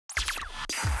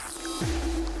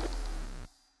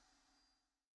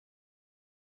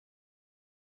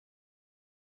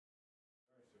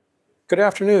Good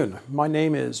afternoon. My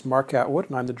name is Mark Atwood,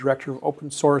 and I'm the Director of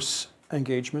Open Source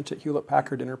Engagement at Hewlett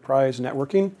Packard Enterprise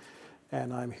Networking.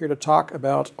 And I'm here to talk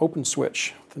about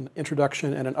OpenSwitch, an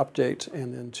introduction and an update,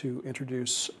 and then to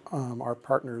introduce our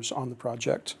partners on the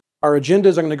project. Our agenda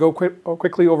is I'm going to go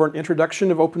quickly over an introduction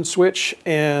of OpenSwitch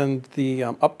and the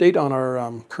update on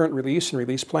our current release and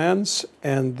release plans.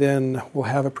 And then we'll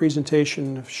have a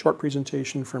presentation, a short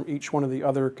presentation from each one of the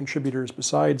other contributors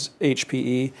besides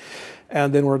HPE.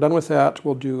 And then we're done with that,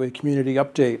 we'll do a community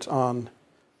update on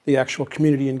the actual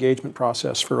community engagement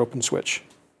process for OpenSwitch.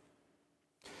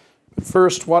 But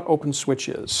first, what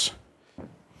OpenSwitch is.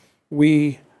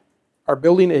 We are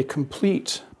building a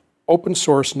complete open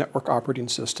source network operating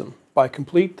system. By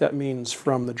complete, that means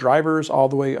from the drivers all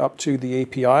the way up to the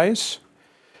APIs.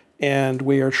 And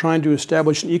we are trying to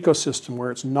establish an ecosystem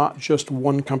where it's not just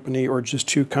one company or just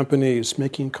two companies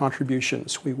making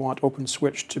contributions. We want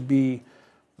OpenSwitch to be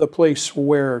the place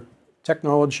where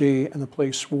technology and the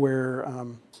place where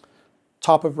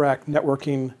top-of-rack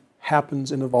networking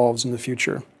happens and evolves in the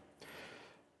future.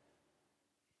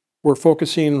 We're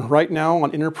focusing right now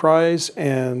on enterprise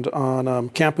and on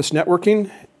campus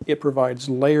networking. It provides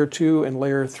layer 2 and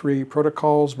layer 3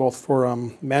 protocols, both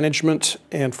for management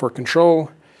and for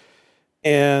control.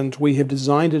 And we have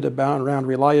designed it around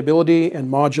reliability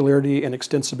and modularity and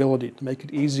extensibility to make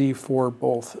it easy for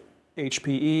both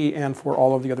HPE and for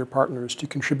all of the other partners to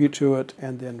contribute to it,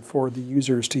 and then for the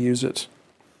users to use it.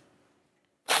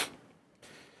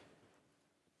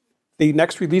 The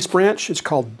next release branch is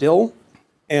called DIL.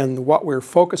 And what we're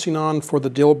focusing on for the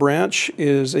DIL branch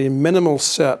is a minimal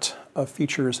set of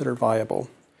features that are viable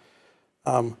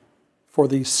for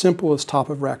the simplest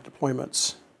top-of-rack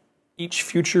deployments. Each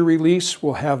future release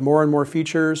will have more and more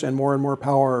features and more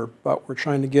power, but we're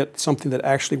trying to get something that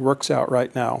actually works out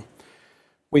right now.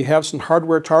 We have some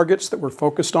hardware targets that we're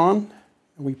focused on.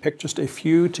 And we picked just a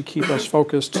few to keep us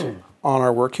focused on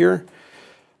our work here.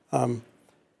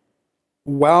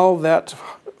 While that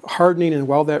hardening and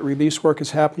while that release work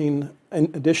is happening,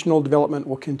 additional development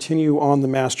will continue on the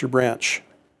master branch.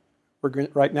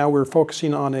 Right now we're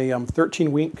focusing on a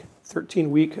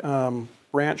 13-week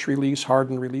branch release,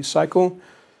 hardened release cycle.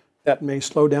 That may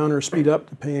slow down or speed up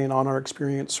depending on our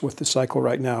experience with the cycle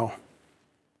right now.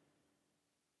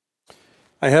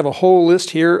 I have a whole list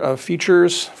here of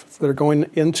features that are going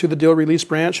into the DIL release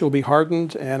branch. It will be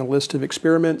hardened, and a list of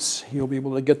experiments. You'll be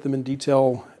able to get them in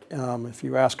detail. If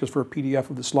you ask us for a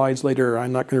PDF of the slides later,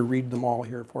 I'm not going to read them all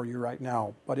here for you right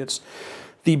now. But it's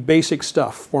the basic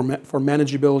stuff for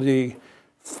manageability,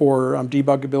 for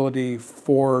debuggability,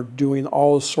 for doing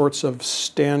all sorts of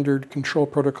standard control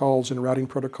protocols and routing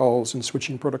protocols and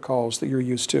switching protocols that you're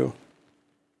used to.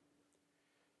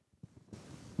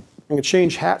 I'm going to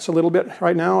change hats a little bit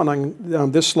right now,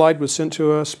 and this slide was sent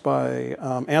to us by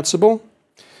Ansible.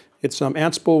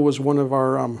 Ansible was one of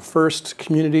our first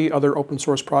community, other open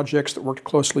source projects that worked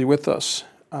closely with us.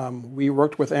 We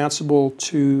worked with Ansible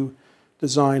to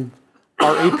design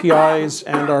our APIs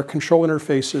and our control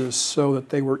interfaces so that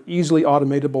they were easily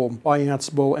automatable by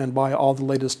Ansible and by all the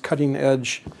latest cutting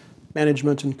edge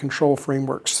management and control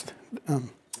frameworks.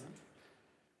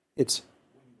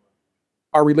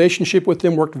 Our relationship with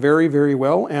them worked very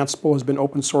well. Ansible has been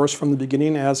open source from the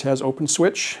beginning, as has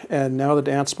OpenSwitch. And now that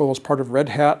Ansible is part of Red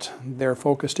Hat, their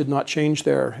focus did not change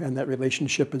there, and that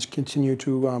relationship has continued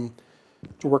to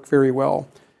work very well.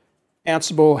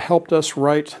 Ansible helped us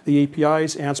write the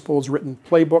APIs. Ansible has written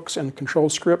playbooks and control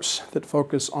scripts that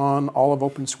focus on all of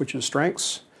OpenSwitch's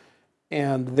strengths.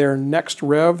 And their next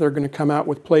rev, they're going to come out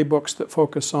with playbooks that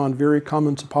focus on very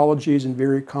common topologies and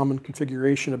very common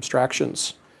configuration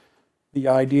abstractions. The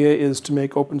idea is to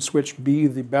make OpenSwitch be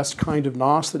the best kind of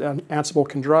NOS that Ansible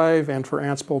can drive, and for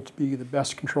Ansible to be the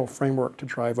best control framework to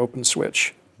drive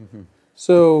OpenSwitch. Mm-hmm.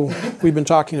 So we've been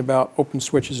talking about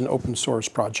OpenSwitch as an open source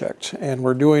project, and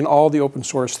we're doing all the open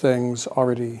source things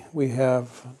already. We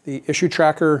have the issue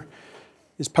tracker,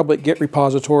 is public Git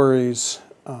repositories,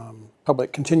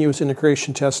 public continuous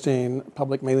integration testing,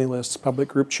 public mailing lists, public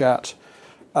group chat.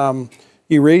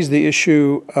 You raised the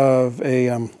issue of a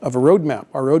roadmap.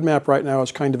 Our roadmap right now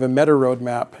is kind of a meta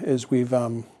roadmap, as we've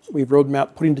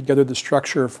roadmapped putting together the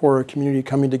structure for a community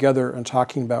coming together and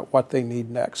talking about what they need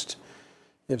next.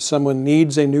 If someone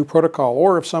needs a new protocol,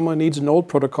 or if someone needs an old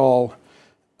protocol,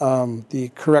 the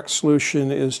correct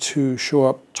solution is to show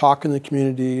up, talk in the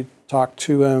community, talk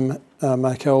to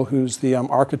Michael, who's the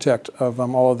architect of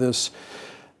all of this,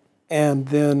 and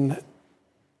then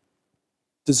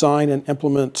design and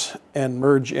implement and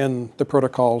merge in the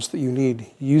protocols that you need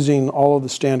using all of the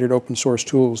standard open source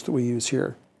tools that we use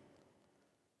here.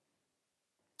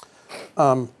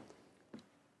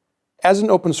 As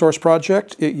an open source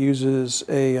project, it uses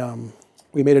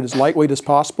we made it as lightweight as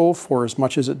possible for as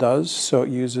much as it does. So it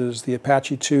uses the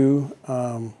Apache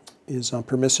 2 is a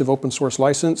permissive open source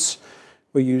license.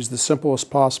 We use the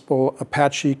simplest possible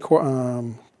Apache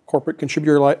corporate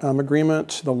contributor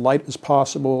agreement, the light as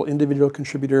possible individual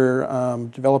contributor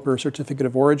developer certificate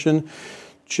of origin,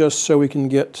 just so we can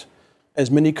get as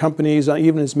many companies,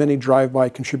 even as many drive-by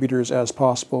contributors as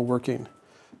possible working.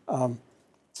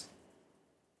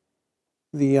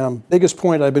 The biggest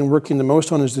point I've been working the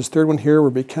most on is this third one here.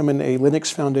 We're becoming a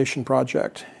Linux Foundation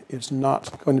project. It's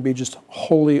not going to be just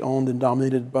wholly owned and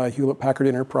dominated by Hewlett Packard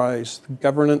Enterprise. The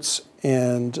governance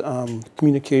and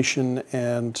communication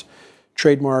and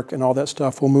trademark and all that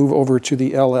stuff will move over to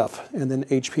the LF, and then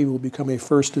HP will become a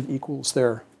first of equals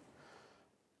there.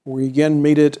 We again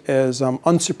made it as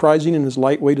unsurprising and as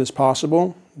lightweight as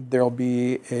possible. There'll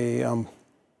be a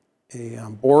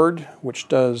board which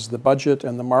does the budget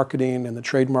and the marketing and the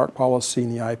trademark policy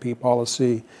and the IP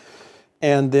policy,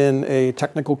 and then a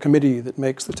technical committee that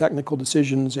makes the technical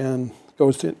decisions and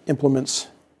implements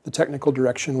the technical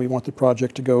direction we want the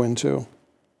project to go into.